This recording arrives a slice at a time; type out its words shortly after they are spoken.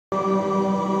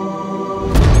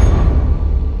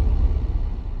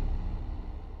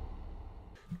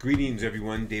Greetings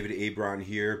everyone, David Abron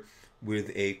here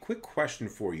with a quick question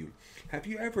for you. Have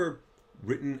you ever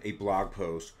written a blog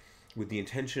post with the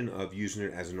intention of using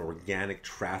it as an organic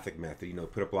traffic method? You know,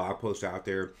 put a blog post out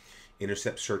there,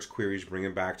 intercept search queries, bring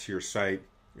them back to your site,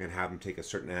 and have them take a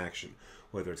certain action.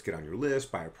 Whether it's get on your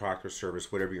list, buy a product or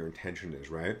service, whatever your intention is,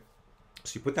 right?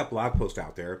 So you put that blog post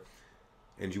out there,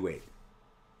 and you wait.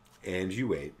 And you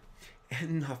wait,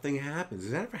 and nothing happens.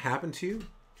 Does that ever happen to you?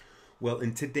 Well,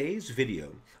 in today's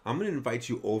video, I'm going to invite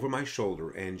you over my shoulder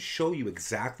and show you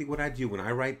exactly what I do when I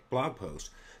write blog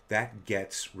posts that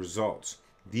gets results.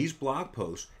 These blog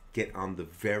posts get on the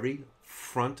very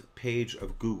front page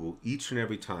of Google each and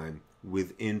every time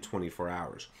within 24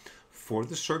 hours for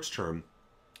the search term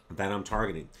that I'm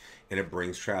targeting. And it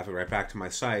brings traffic right back to my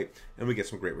site, and we get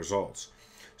some great results.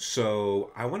 So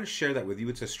I want to share that with you.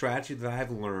 It's a strategy that I've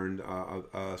learned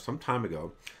some time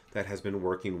ago that has been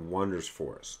working wonders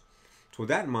for us. So with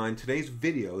that in mind, today's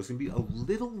video is going to be a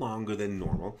little longer than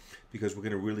normal because we're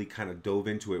going to really kind of dove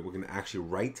into it. We're going to actually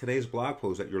write today's blog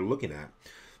post that you're looking at,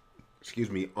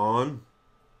 on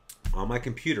my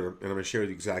computer, and I'm going to share with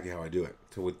you exactly how I do it.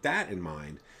 So with that in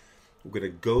mind, we're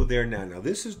going to go there now. Now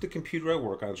this is the computer I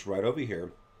work on. It's right over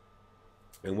here.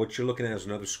 And what you're looking at is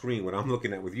another screen. What I'm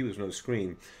looking at with you is another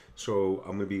screen. So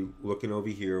I'm going to be looking over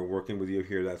here, working with you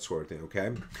here, that sort of thing,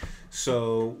 okay?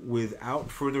 So without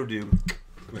further ado,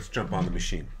 let's jump on the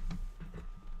machine.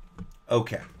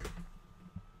 Okay.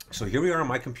 So here we are on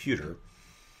my computer.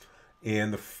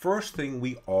 And the first thing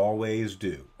we always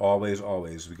do, always,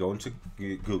 we go into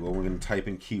Google. We're going to type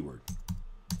in keyword.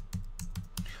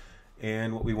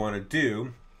 And what we want to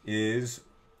do is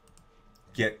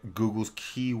get Google's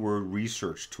keyword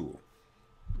research tool.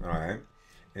 All right.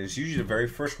 And it's usually the very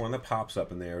first one that pops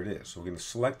up, and there it is. So we're going to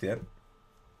select it.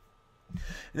 And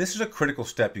this is a critical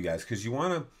step, you guys, because you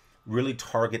want to really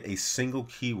target a single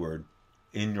keyword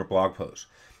in your blog post.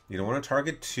 You don't want to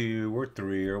target 2 or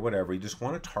 3 or whatever. You just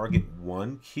want to target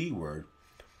one keyword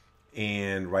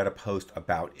and write a post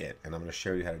about it. And I'm going to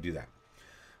show you how to do that.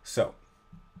 So,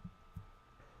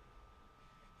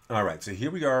 all right, so here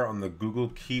we are on the Google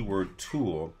keyword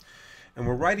tool, and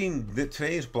we're writing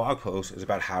today's blog post is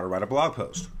about how to write a blog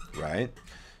post, right?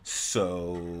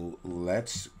 So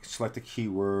let's select a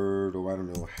keyword, or I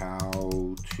don't know,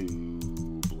 how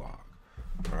to blog.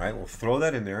 All right, we'll throw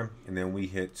that in there, and then we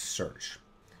hit search.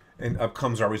 And up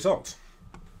comes our results.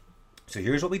 So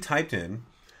here's what we typed in,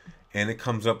 and it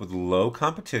comes up with low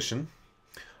competition,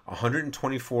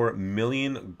 124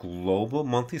 million global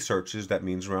monthly searches, that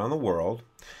means around the world,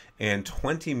 and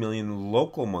 20 million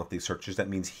local monthly searches, that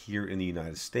means here in the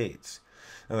United States.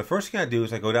 Now the first thing I do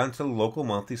is I go down to the local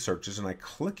monthly searches and I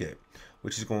click it,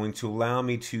 which is going to allow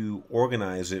me to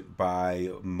organize it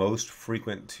by most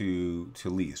frequent to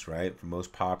least, right? From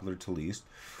most popular to least.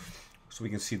 So we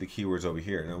can see the keywords over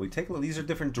here. Now we take a look, these are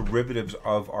different derivatives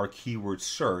of our keyword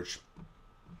search.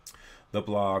 The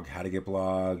blog, how to get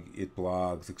blog, it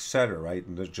blogs, etc., right?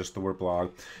 And there's just the word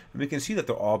blog. And we can see that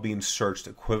they're all being searched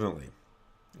equivalently.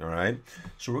 All right.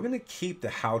 So we're going to keep the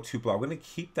how to blog. We're going to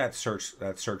keep that search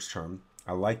term.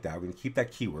 I like that. We're going to keep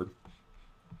that keyword.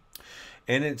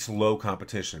 And it's low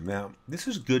competition. Now, this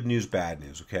is good news, bad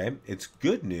news, okay? It's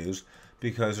good news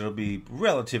because it'll be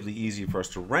relatively easy for us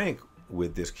to rank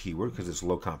with this keyword because it's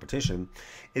low competition.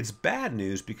 It's bad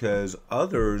news because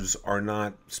others are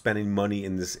not spending money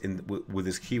with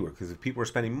this keyword. Because if people are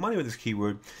spending money with this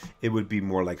keyword, it would be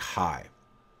more like high.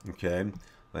 Okay,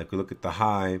 like we look at the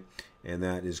high, and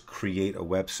that is create a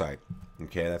website.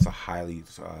 Okay, that's a highly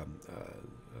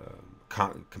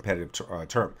competitive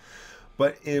term.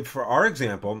 But for our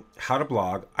example, how to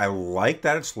blog, I like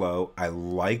that it's low. I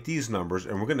like these numbers,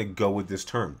 and we're going to go with this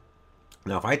term.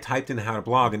 Now, if I typed in how to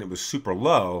blog and it was super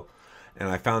low, and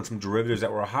I found some derivatives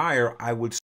that were higher, I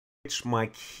would switch my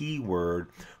keyword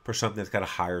for something that's got a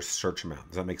higher search amount.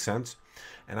 Does that make sense?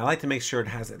 And I like to make sure it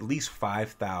has at least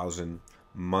 5,000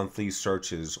 monthly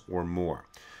searches or more.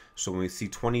 So when we see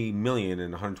 20 million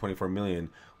and 124 million,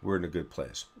 we're in a good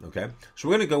place. Okay? So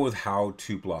we're going to go with how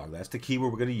to blog. That's the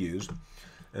keyword we're going to use.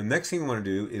 And the next thing we want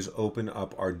to do is open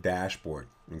up our dashboard.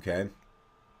 Okay?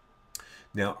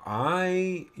 Now,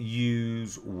 I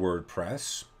use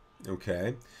WordPress,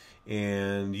 okay,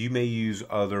 and you may use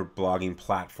other blogging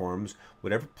platforms.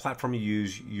 Whatever platform you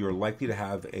use, you're likely to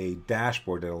have a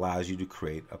dashboard that allows you to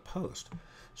create a post.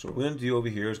 So what we're going to do over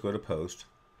here is go to Post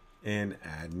and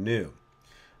Add New.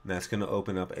 And that's going to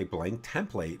open up a blank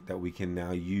template that we can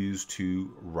now use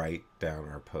to write down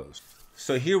our post.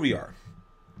 So here we are.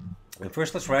 And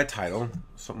first, let's write a title,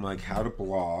 something like How to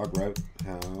Blog, right?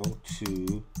 How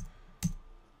to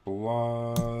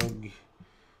blog,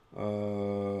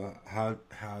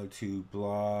 how how to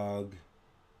blog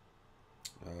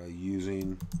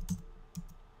using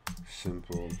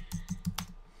simple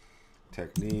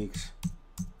techniques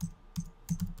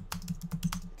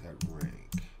that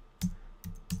rank.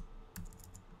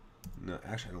 No,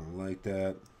 actually, I don't like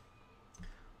that.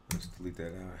 Let's delete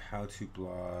that out. How to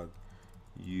blog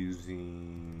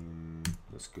using,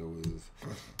 let's go with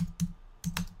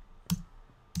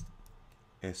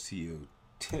SEO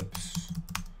tips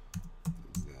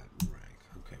that rank.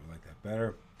 Okay, we like that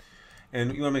better.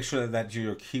 And you want to make sure that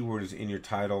your keyword is in your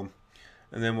title.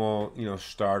 And then we'll,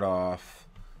 start off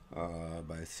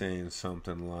by saying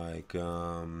something like,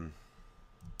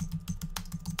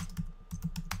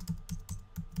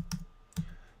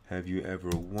 have you ever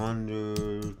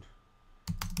wondered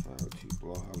how to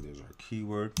blog? There's our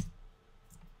keyword.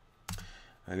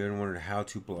 Have you ever wondered how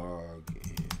to blog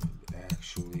and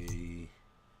actually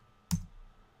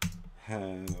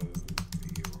have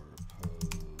your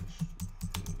post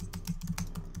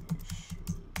on the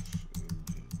search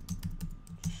engines?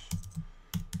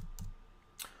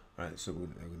 All right, so I'm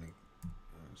going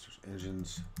to search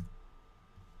engines.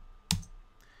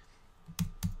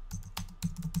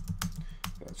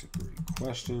 That's a great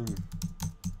question.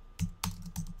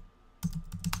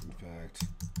 In fact,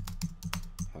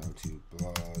 how to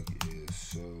blog is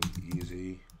so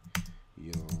easy.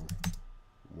 You'll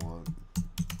want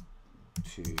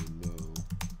to know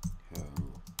how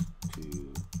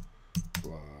to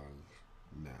blog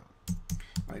now.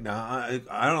 All right, now,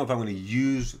 I don't know if I'm going to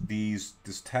use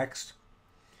this text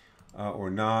or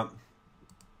not,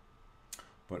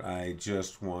 but I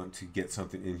just want to get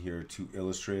something in here to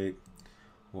illustrate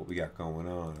what we got going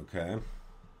on, okay?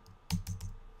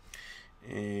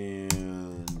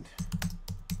 And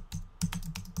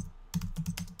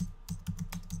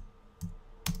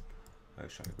I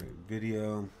shot a great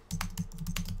video.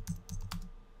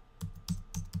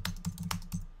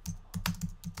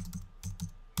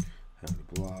 How to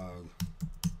blog.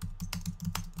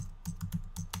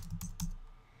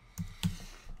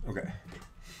 Okay.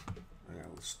 I got a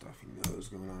little stuffy nose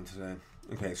going on today.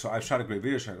 Okay, so I've shot a great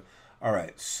video. All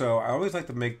right, so I always like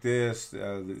to make this,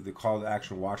 the call to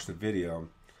action, watch the video,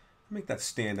 make that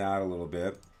stand out a little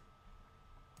bit.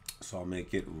 So I'll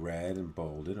make it red and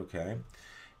bolded, okay?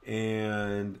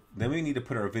 And then we need to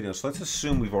put our video. So let's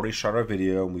assume we've already shot our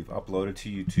video and we've uploaded to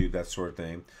YouTube, that sort of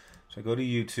thing. So I go to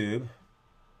YouTube.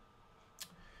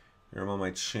 Here I'm on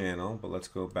my channel, but let's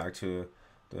go back to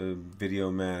the video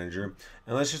manager.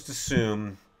 And let's just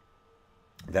assume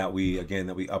that we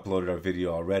uploaded our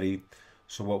video already.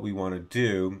 So what we want to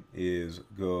do is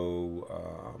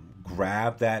go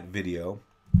grab that video.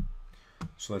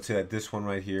 So let's say that this one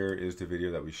right here is the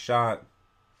video that we shot.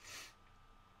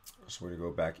 So we're going to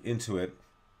go back into it.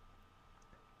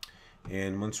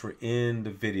 And once we're in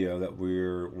the video that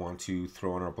we want to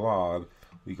throw on our blog,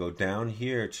 we go down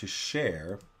here to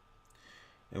share.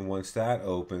 And once that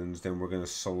opens, then we're going to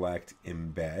select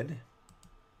embed.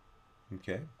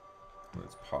 Okay,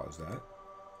 let's pause that.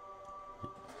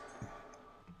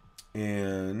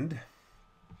 And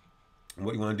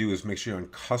what you want to do is make sure you're on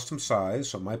custom size.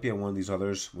 So it might be on one of these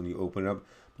others when you open it up.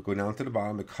 But go down to the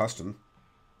bottom to custom.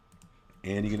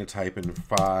 And you're going to type in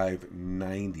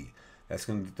 590. That's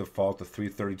going to default to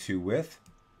 332 width.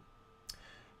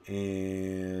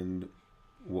 And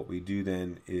what we do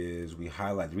then is we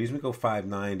highlight. The reason we go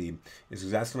 590 is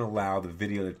because that's going to allow the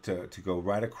video to go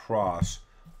right across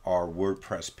our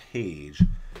WordPress page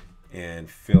and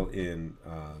fill in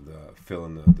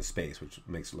the space, which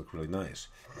makes it look really nice.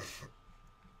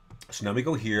 So now we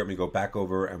go here and we go back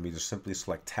over and we just simply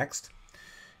select text,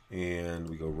 and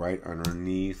we go right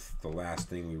underneath the last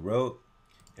thing we wrote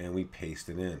and we paste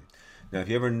it in. Now, if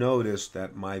you ever notice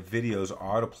that my videos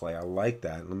autoplay, I like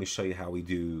that. Let me show you how we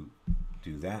do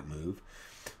that move.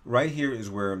 Right here is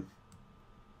where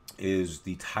is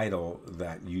the title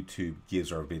that YouTube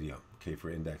gives our video. Okay,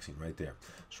 for indexing right there.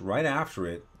 So right after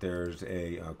it, there's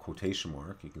a quotation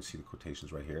mark. You can see the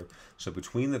quotations right here. So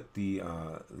between the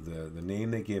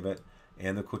name they give it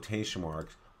and the quotation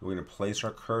marks, we're going to place our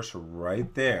cursor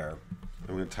right there, and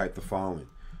we're going to type the following: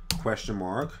 question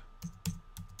mark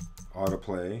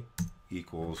autoplay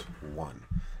equals 1,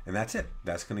 and that's it.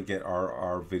 That's going to get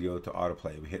our video to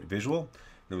autoplay. We hit visual,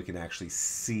 then we can actually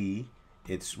see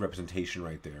its representation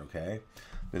right there. Okay,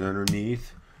 then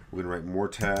underneath, we're going to write more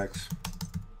text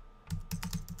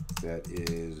that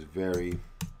is very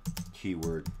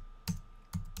keyword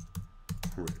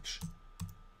rich.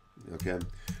 Okay,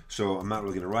 so I'm not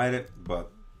really going to write it,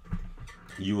 but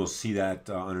you will see that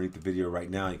underneath the video right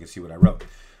now. You can see what I wrote.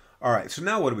 All right, so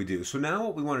now what do we do? So now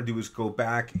what we want to do is go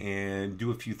back and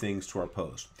do a few things to our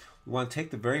post. We want to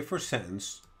take the very first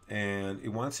sentence and it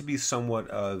wants to be somewhat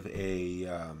of a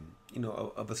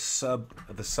of a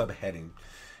subheading,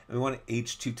 and we want to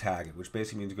H2 tag it, which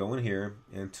basically means go in here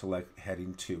and select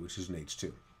heading 2, which is an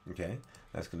H2. Okay,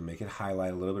 that's going to make it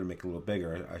highlight a little bit, make it a little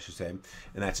bigger, I should say, and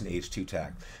that's an H2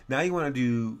 tag. Now you want to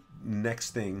do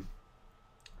next thing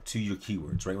to your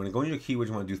keywords, right? When you go into your keywords,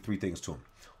 you want to do 3 things to them.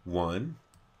 1,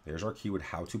 there's our keyword,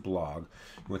 how to blog.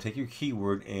 You want to take your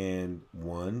keyword and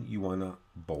 1, you want to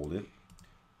bold it.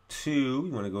 2,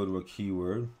 you want to go to a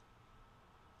keyword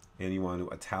and you want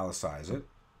to italicize it.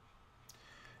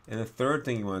 And the third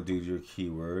thing you want to do to your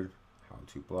keyword, how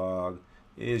to blog,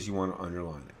 is you want to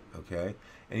underline it, okay?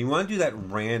 And you want to do that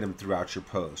random throughout your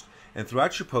post. And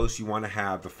throughout your post, you want to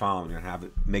have the following. You have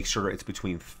it, make sure it's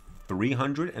between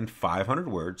 300 and 500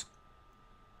 words.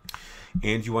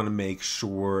 And you want to make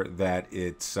sure that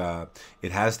it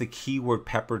has the keyword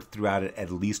peppered throughout it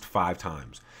at least 5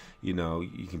 times. You know,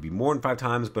 you can be more than 5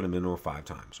 times, but a minimum of 5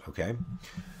 times, okay?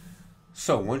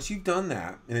 So once you've done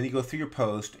that, and then you go through your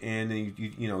post, and then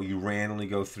you randomly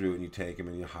go through and you take them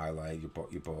and you highlight, you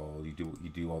bold, you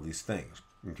do all these things,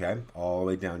 okay, all the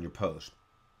way down your post.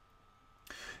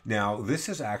 Now this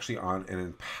is actually on an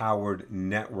Empowered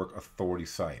Network Authority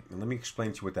site, and let me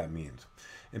explain to you what that means.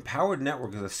 Empowered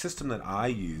Network is a system that I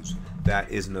use that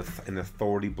is an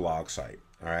authority blog site.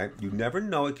 All right, you never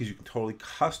know it because you can totally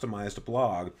customize the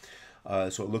blog.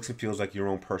 So it looks and feels like your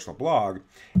own personal blog,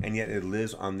 and yet it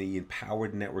lives on the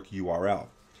Empowered Network URL.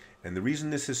 And the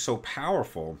reason this is so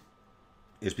powerful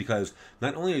is because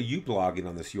not only are you blogging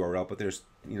on this URL, but there's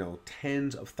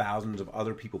tens of thousands of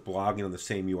other people blogging on the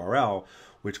same URL,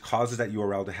 which causes that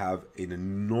URL to have an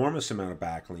enormous amount of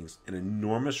backlinks, an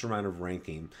enormous amount of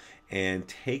ranking, and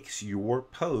takes your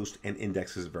post and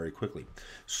indexes it very quickly.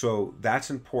 So that's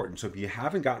important. So if you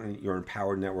haven't gotten your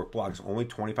Empowered Network blog, it's only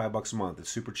 25 bucks a month. It's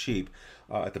super cheap.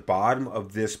 At the bottom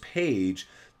of this page,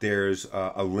 there's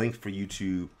a link for you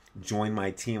to join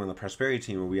my team on the Prosperity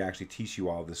team, where we actually teach you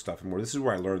all this stuff and more. This is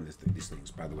where I learned these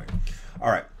things, by the way. All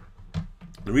right.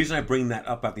 The reason I bring that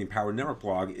up about the Empowered Network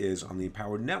blog is on the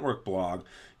Empowered Network blog,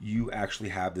 you actually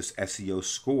have this SEO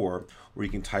score where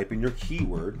you can type in your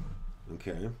keyword,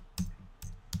 okay?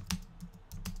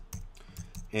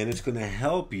 And it's going to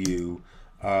help you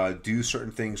do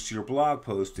certain things to your blog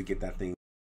post to get that thing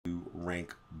to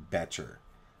rank better,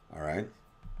 all right?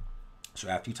 So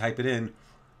after you type it in,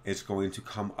 it's going to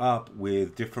come up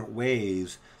with different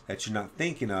ways that you're not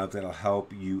thinking of that'll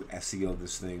help you SEO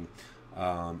this thing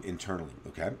internally,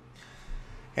 okay?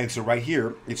 And so right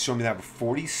here, it's showing me that I have a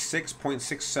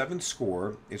 46.67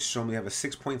 score. It's showing me I have a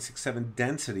 6.67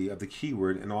 density of the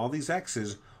keyword, and all these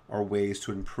X's are ways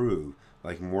to improve,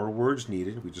 like more words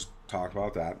needed. We just talked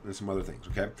about that, and some other things,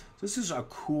 okay? So this is a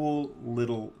cool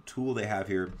little tool they have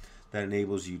here that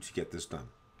enables you to get this done.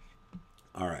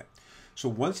 All right. So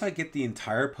once I get the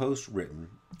entire post written,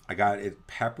 I got it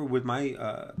peppered with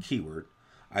my keyword.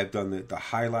 I've done the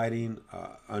highlighting,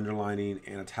 underlining,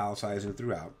 and italicizing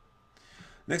throughout.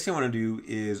 Next thing I want to do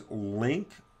is link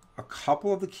a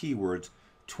couple of the keywords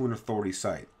to an authority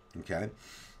site, okay?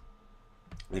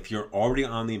 If you're already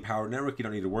on the Empowered Network, you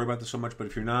don't need to worry about this so much, but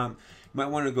if you're not, you might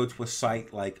want to go to a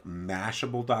site like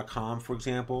Mashable.com, for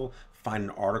example, find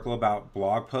an article about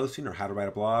blog posting or how to write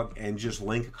a blog, and just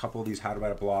link a couple of these how to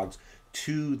write a blogs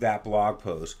to that blog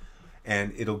post,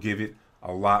 and it'll give it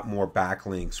a lot more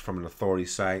backlinks from an authority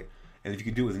site. And if you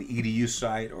can do it with an edu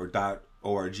site or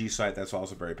 .org site, that's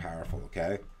also very powerful,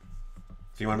 okay?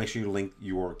 So you want to make sure you link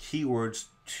your keywords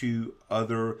to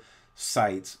other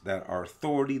sites that are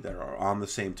authority, that are on the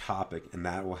same topic, and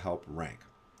that will help rank.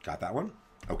 Got that one?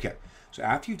 Okay. So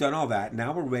after you've done all that,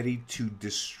 now we're ready to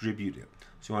distribute it.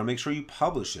 So you want to make sure you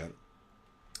publish it.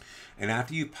 And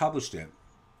after you've published it,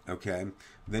 okay,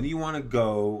 then you want to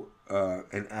go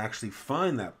and actually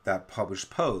find that published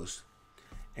post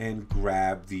and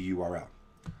grab the URL.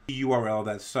 The URL of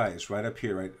that site is right up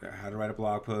here, right? How to write a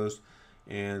blog post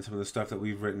and some of the stuff that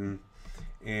we've written.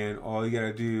 And all you got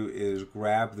to do is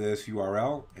grab this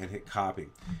URL and hit copy.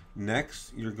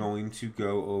 Next, you're going to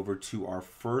go over to our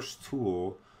first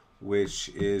tool, which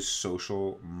is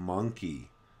Social Monkey.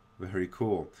 Very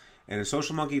cool. And in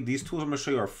Social Monkey, these tools I'm going to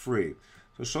show you are free.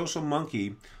 So Social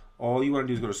Monkey, all you want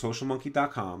to do is go to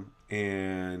socialmonkey.com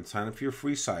and sign up for your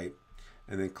free site,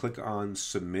 and then click on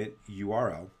Submit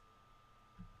URL.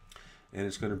 And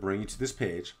it's going to bring you to this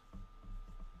page.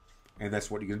 And that's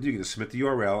what you're going to do. You're going to submit the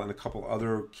URL and a couple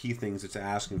other key things it's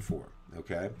asking for.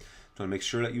 Okay, so make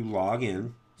sure that you log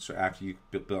in. So after you've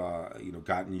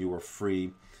gotten your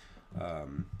free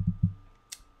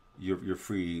your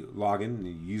free login, and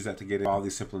you use that to get all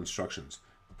these simple instructions.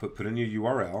 Put in your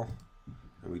URL,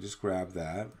 and we just grab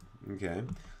that. Okay,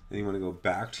 Then you want to go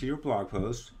back to your blog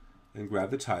post and grab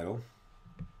the title.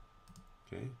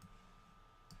 Okay,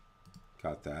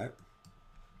 got that.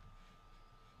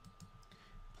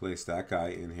 Place that guy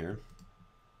in here.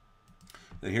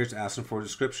 Then here's asking for a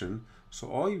description. So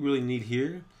all you really need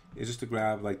here is just to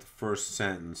grab like the first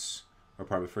sentence or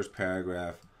probably first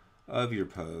paragraph of your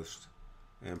post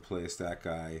and place that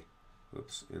guy,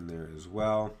 whoops, in there as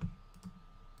well.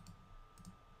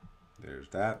 There's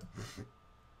that. And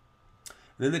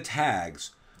then the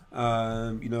tags.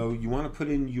 You know, you want to put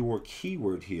in your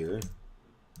keyword here.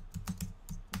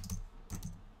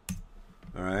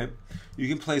 All right. You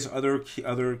can place other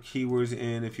keywords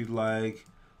in if you'd like,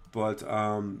 but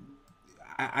I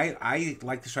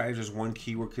like the strategy as one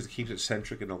keyword because it keeps it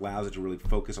centric and allows it to really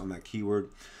focus on that keyword.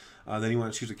 Then you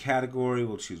want to choose a category.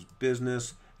 We'll choose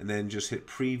business, and then just hit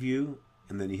preview,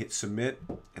 and then you hit submit,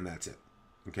 and that's it.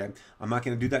 Okay. I'm not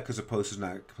going to do that because the post is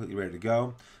not completely ready to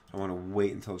go. So I want to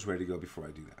wait until it's ready to go before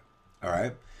I do that. All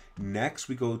right. Next,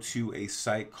 we go to a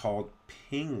site called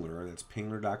Pingler. That's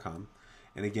pingler.com.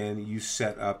 And again, you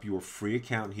set up your free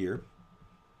account here.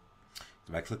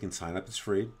 By clicking sign up, it's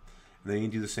free. And then you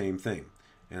do the same thing.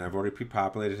 And I've already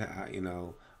pre-populated, you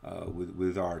know,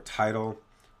 with our title,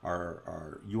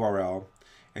 our URL.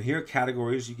 And here are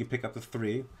categories. You can pick up the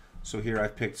 3. So here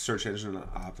I've picked search engine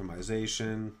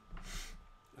optimization.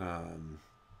 And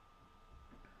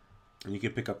you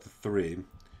can pick up the 3.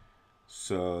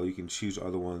 So you can choose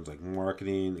other ones like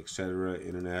marketing, etc.,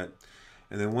 internet.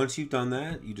 And then once you've done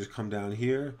that, you just come down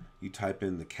here, you type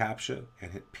in the CAPTCHA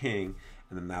and hit ping,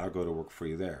 and then that'll go to work for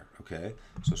you there, okay?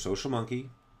 So Social Monkey,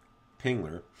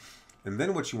 Pingler, and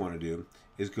then what you want to do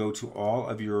is go to all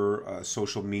of your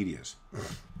social medias,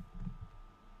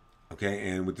 okay?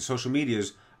 And with the social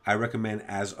medias, I recommend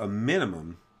as a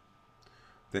minimum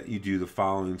that you do the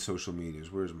following social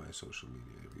medias. Where's my social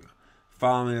media? There we go.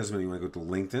 Following as a minimum, you want to go to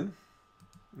LinkedIn,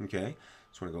 okay?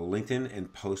 So you want to go LinkedIn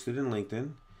and post it in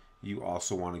LinkedIn. You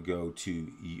also want to go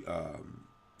to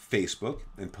Facebook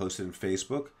and post it in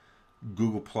Facebook,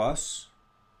 Google Plus,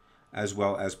 as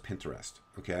well as Pinterest.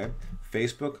 Okay,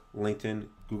 Facebook, LinkedIn,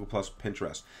 Google Plus,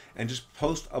 Pinterest, and just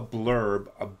post a blurb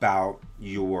about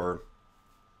your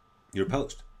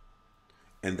post,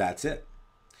 and that's it.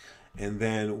 And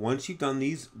then once you've done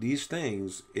these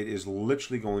things, it is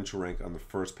literally going to rank on the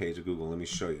first page of Google. Let me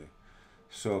show you.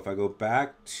 So if I go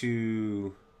back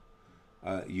to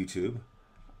YouTube,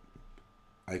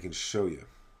 I can show you.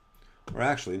 Or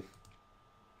actually,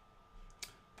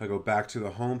 if I go back to the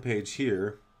home page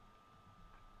here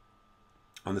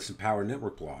on this Empower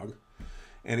Network blog,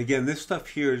 and again, this stuff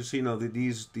here, just so you know, that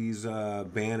these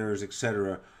banners,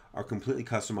 etc., are completely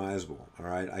customizable. All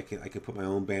right, I can put my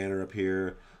own banner up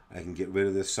here. I can get rid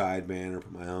of this side banner,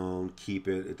 put my own, keep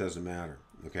it. It doesn't matter.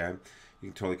 Okay, you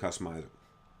can totally customize it.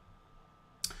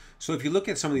 So if you look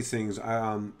at some of these things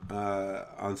on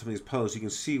some of these posts, you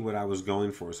can see what I was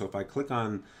going for. So if I click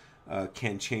on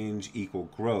can change equal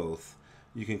growth,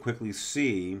 you can quickly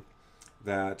see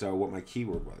that what my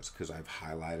keyword was, because I've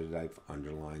highlighted it, I've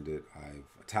underlined it, I've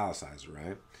italicized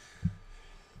it,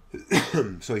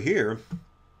 right? So here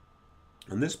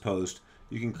on this post,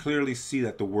 you can clearly see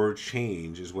that the word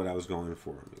change is what I was going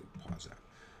for. Let me pause that.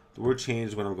 The word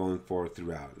change is what I'm going for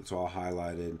throughout. It's all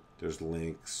highlighted. There's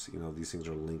links. You know, these things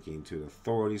are linking to the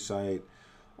authority site,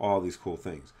 all these cool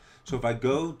things. So if I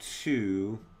go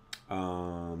to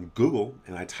Google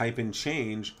and I type in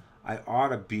change, I ought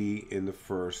to be in the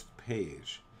first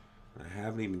page. I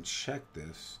haven't even checked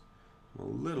this. I'm a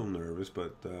little nervous,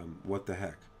 but what the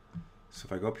heck. So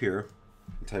if I go up here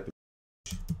and type in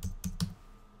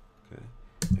okay,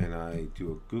 and I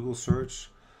do a Google search,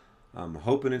 I'm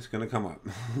hoping it's going to come up.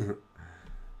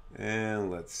 And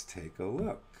let's take a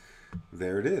look.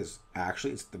 There it is.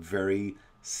 Actually, it's the very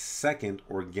second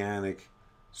organic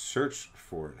search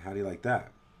for it. How do you like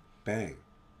that? Bang.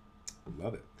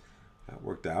 Love it. That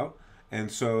worked out. And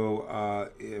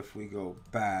so if we go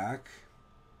back,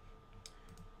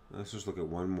 let's just look at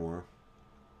one more.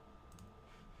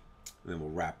 And then we'll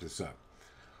wrap this up.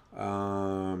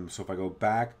 So if I go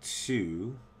back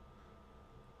to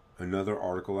another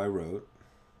article I wrote,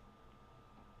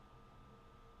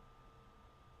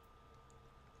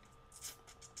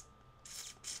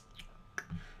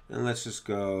 and let's just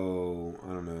go, I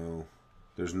don't know,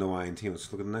 there's no INT.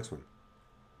 Let's look at the next one.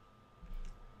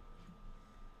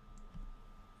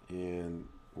 And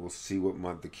we'll see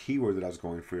what the keyword that I was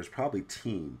going for is probably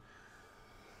team.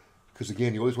 Because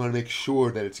again, you always want to make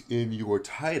sure that it's in your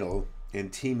title,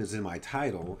 and team is in my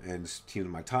title, and team in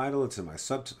my title, it's in my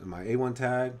my A1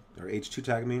 tag, or H2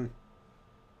 tag, I mean.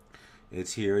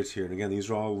 It's here, it's here. And again, these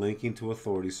are all linking to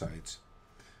authority sites.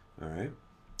 All right.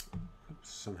 Oops,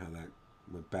 somehow that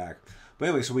went back. But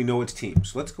anyway, so we know it's team.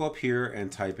 So let's go up here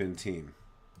and type in team.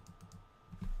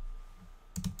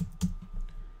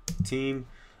 Team,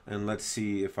 and let's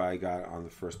see if I got on the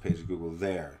first page of Google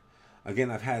there.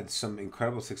 Again, I've had some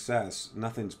incredible success.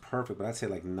 Nothing's perfect, but I'd say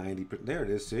like 90%. There it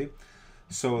is, see?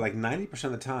 So like 90%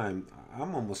 of the time,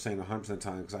 I'm almost saying 100% of the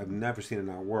time, because I've never seen it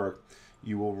not work,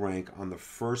 you will rank on the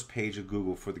first page of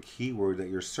Google for the keyword that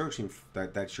you're searching,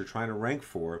 that you're trying to rank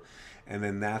for, and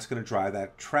then that's going to drive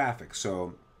that traffic.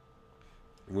 So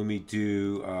when we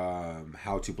do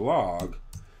how to blog,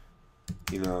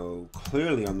 you know,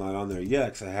 clearly I'm not on there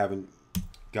yet because I haven't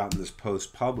gotten this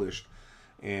post published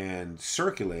and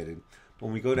circulated. But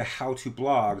when we go to how to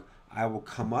blog, I will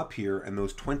come up here, and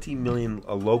those 20 million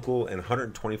local and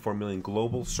 124 million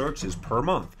global searches per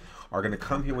month are going to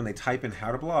come here when they type in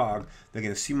how to blog. They're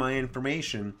going to see my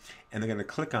information, and they're going to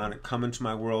click on it, come into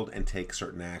my world, and take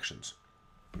certain actions.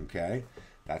 Okay?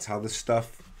 That's how this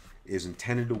stuff is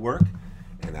intended to work,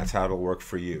 and that's how it'll work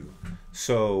for you.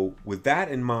 So with that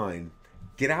in mind,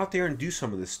 get out there and do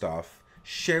some of this stuff.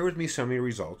 Share with me some of your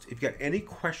results. If you've got any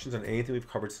questions on anything we've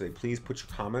covered today, please put your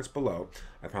comments below.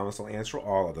 I promise I'll answer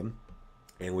all of them.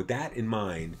 And with that in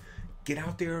mind, get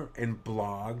out there and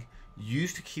blog.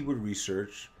 Use the keyword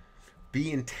research.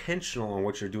 Be intentional on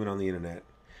what you're doing on the internet,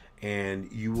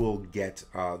 and you will get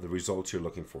the results you're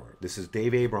looking for. This is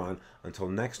Dave Abron. Until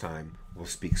next time, we'll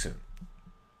speak soon.